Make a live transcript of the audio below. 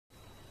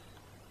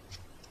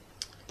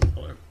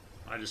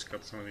I just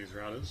got some of these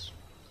routers,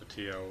 the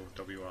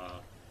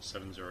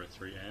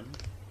TL-WR703n, and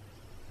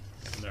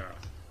they're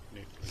a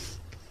neat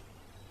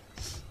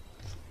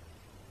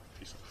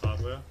piece of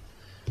hardware.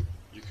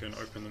 You can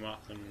open them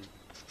up and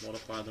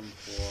modify them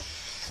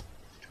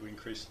to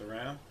increase the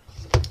RAM.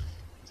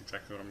 That's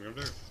exactly what I'm going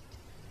to do.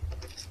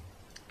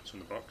 It's in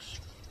the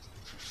box.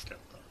 Just get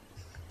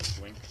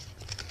the link.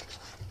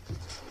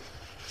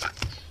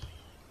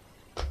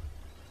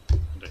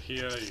 Under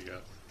here you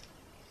got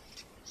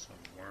some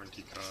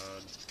warranty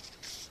card,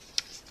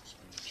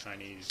 some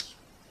Chinese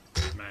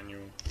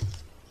manual,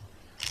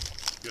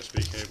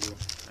 USB cable,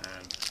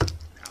 and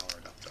power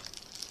adapter.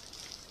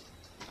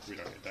 We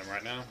don't need them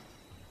right now,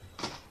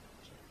 so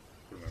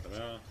put them over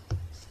there.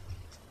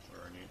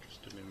 We're only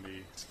interested in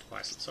the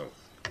device itself.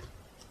 So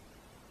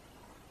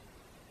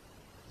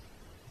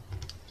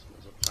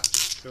there's a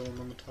plastic film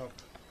on the top,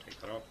 take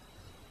that off.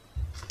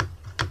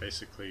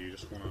 Basically you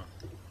just want to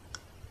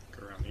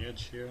go around the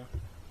edge here.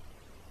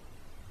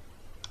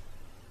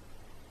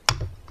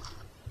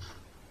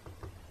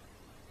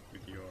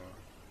 With your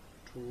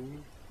tool.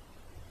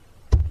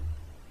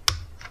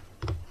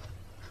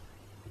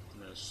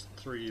 And there's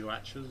 3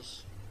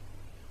 latches.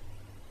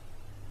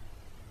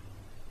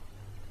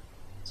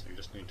 So you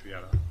just need to be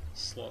able to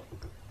slot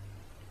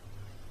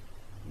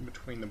in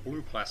between the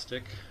blue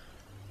plastic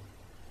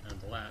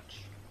and the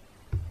latch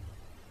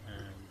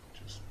and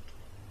just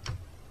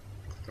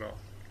click it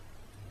off.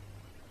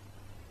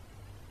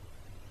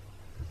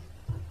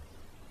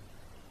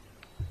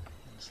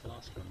 This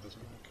last one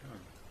doesn't want to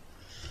come.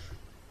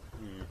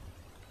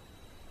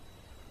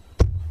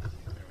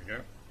 There we go.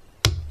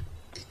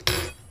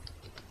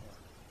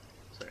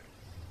 So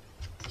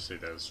you see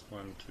there's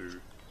 1, 2,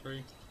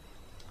 3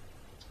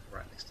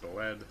 right next to the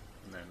lead,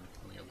 and then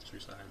on the other 2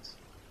 sides.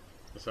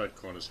 The third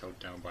corner is held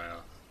down by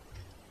a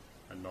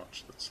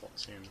notch that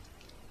slots in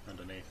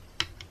underneath.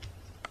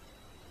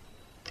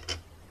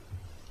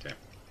 Okay.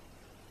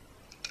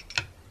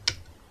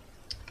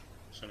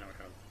 So now we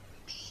have,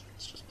 it's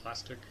just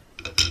plastic.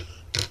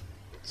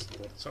 It's the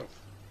board itself.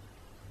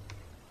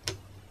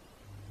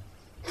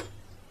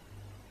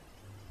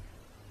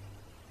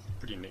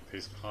 Pretty neat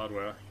piece of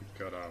hardware. You've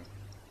got a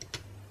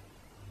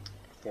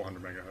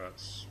 400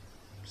 MHz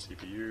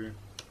CPU,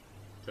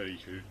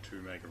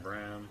 32 meg of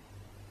RAM,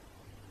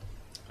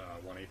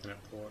 1 Ethernet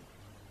port,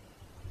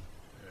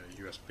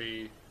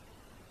 USB,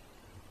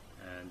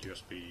 and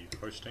USB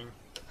hosting.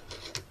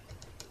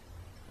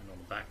 And on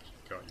the back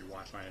you've got your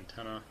Wi-Fi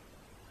antenna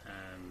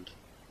and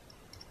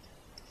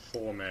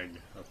 4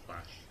 meg of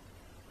flash.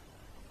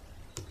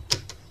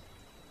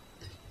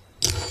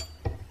 So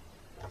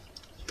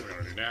what we're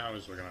going to do now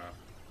is we're going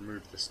to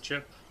remove this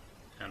chip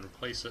and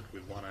replace it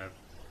with one I've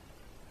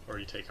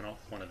already taken off,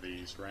 one of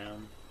these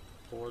RAM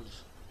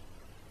boards.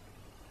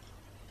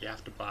 You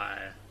have to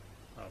buy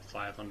a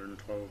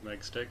 512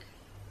 meg stick,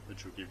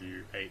 which will give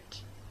you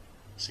 8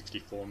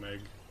 64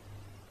 meg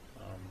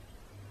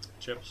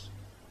chips.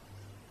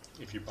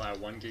 If you buy a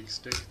 1 gig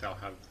stick, they'll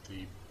have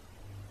the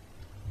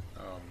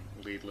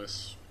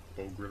leadless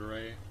full grid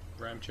array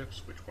RAM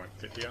chips, which won't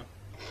fit here.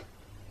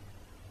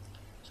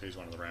 So here's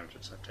one of the RAM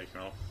chips I've taken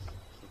off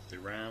with the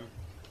RAM,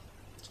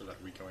 so that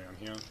will be going on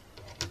here.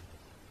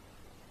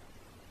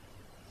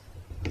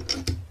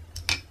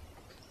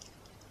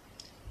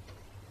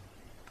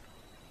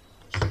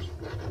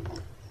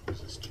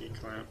 Use this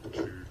G-clamp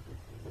to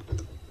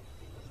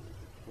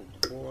hold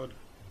the board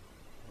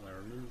while I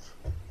remove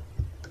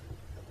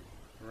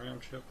the RAM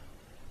chip.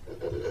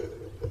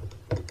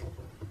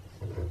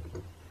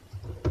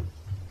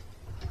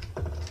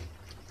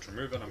 To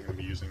remove it, I'm going to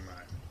be using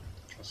my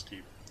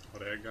trusty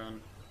hot air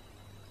gun.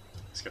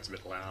 This gets a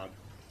bit loud,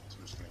 so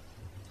I'm just going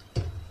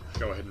to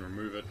go ahead and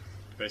remove it.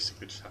 You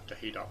basically just have to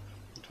heat up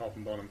the top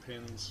and bottom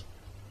pins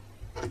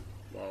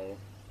while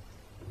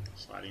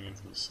sliding in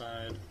from the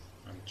side,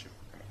 and the chip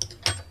will come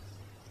off.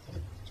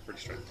 It's pretty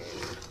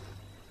straightforward.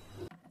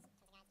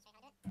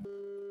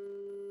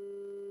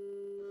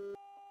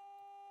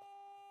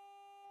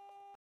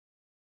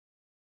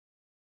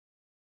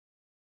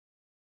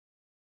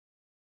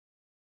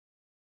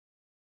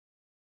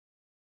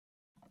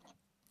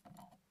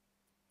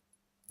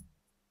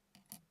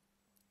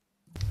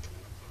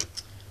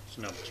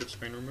 So now the chip's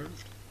been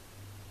removed.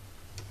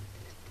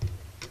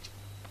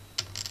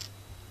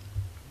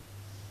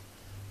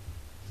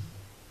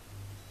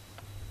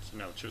 So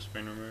now the chip's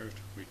been removed,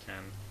 we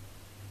can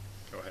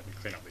go ahead and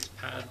clean up these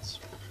pads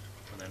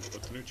and then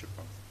put the new chip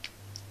on.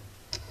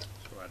 So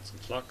we'll add some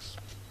flux.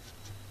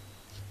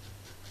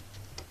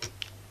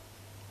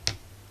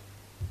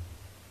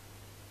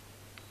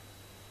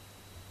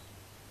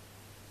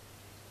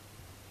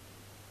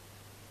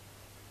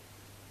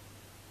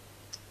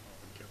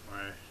 I'll get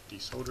my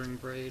desoldering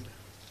braid.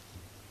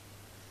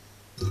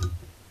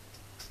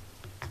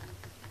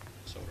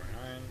 Soldering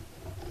iron.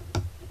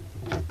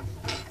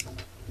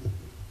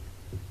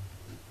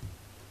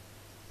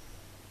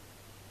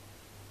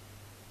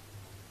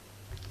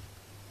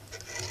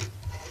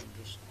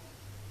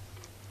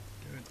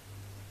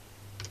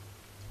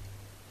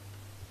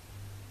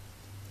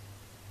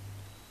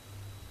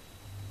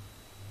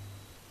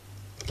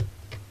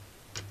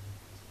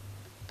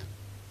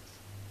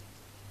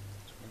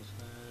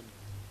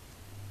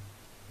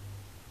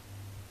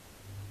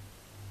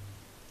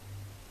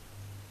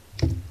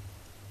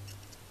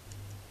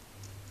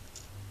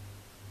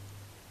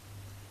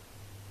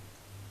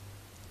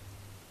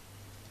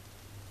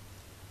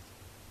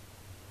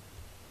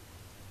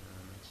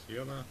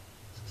 the other.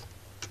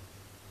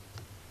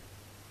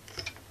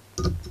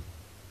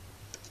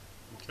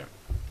 Okay.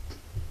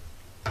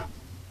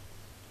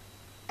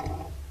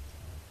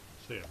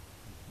 So yeah,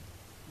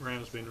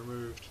 RAM's been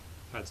removed,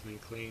 pads been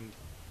cleaned.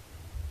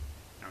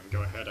 Now we can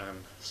go ahead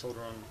and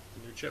solder on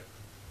the new chip.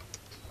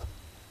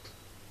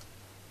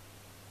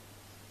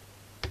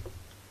 So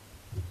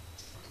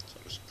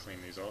I'll just clean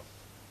these off.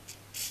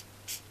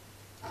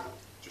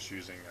 Just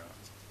using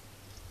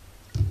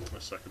my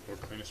circuit board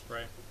cleaner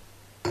spray.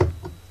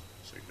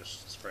 So you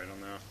just spray it on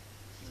there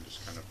and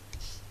just kind of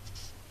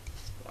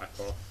wipe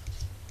off.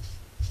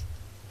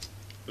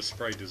 The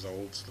spray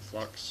dissolves the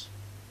flux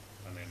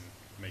and then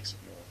makes it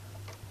more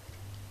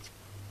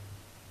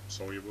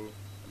soluble,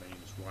 and then you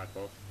just wipe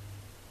off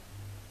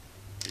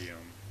the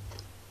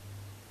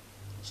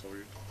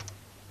solute.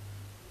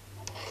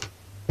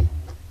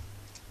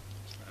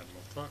 Just add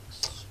more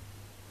flux.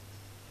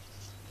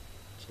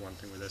 So one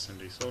thing with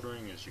SMD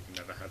soldering is you can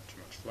never have too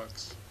much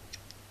flux.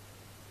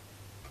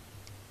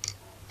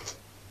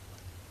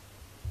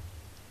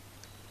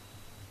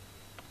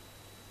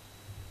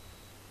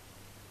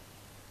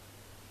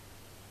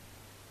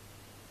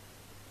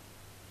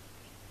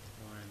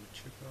 Line the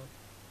chip up.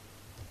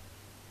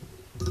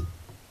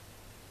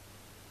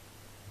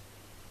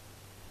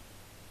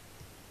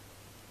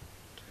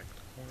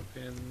 Corner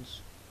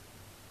pins.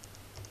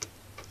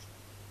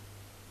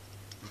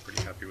 I'm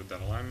pretty happy with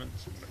that alignment,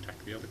 so I'm going to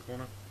tack the other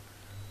corner.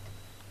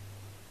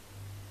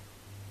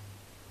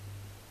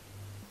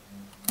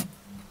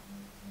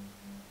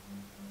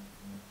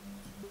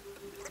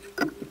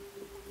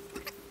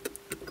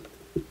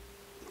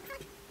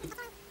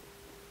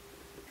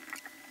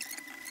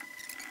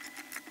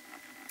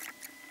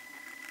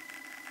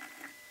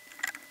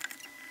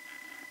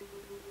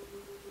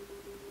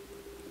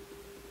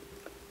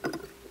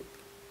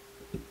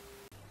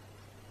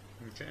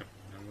 Okay,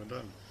 and we're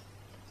done.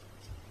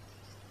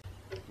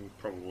 It would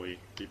probably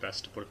be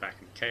best to put it back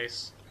in the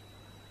case.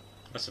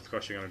 Unless of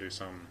course you're going to do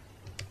some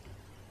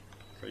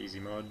crazy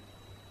mod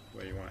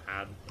where you want to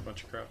add a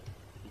bunch of crap.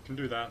 You can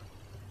do that,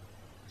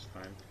 it's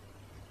fine.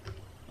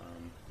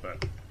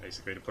 But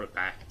basically to put it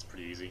back it's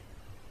pretty easy.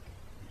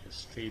 You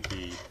just feed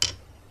the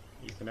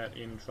Ethernet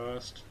in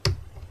first,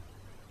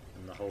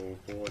 and the whole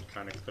board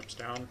kind of clips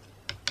down.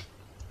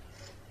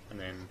 And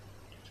then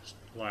you just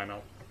line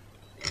up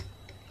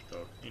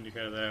the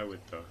indicator there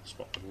with the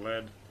spot with the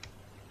lead,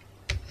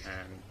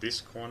 and this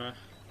corner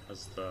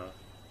has the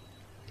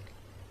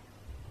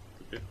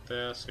bit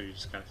there, so you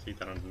just kind of feed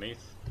that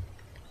underneath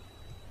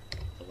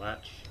the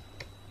latch,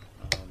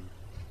 and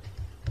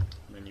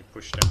then you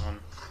push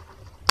down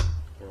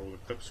where all the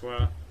clips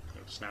were,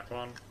 it'll snap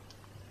on,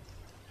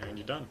 and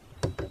you're done.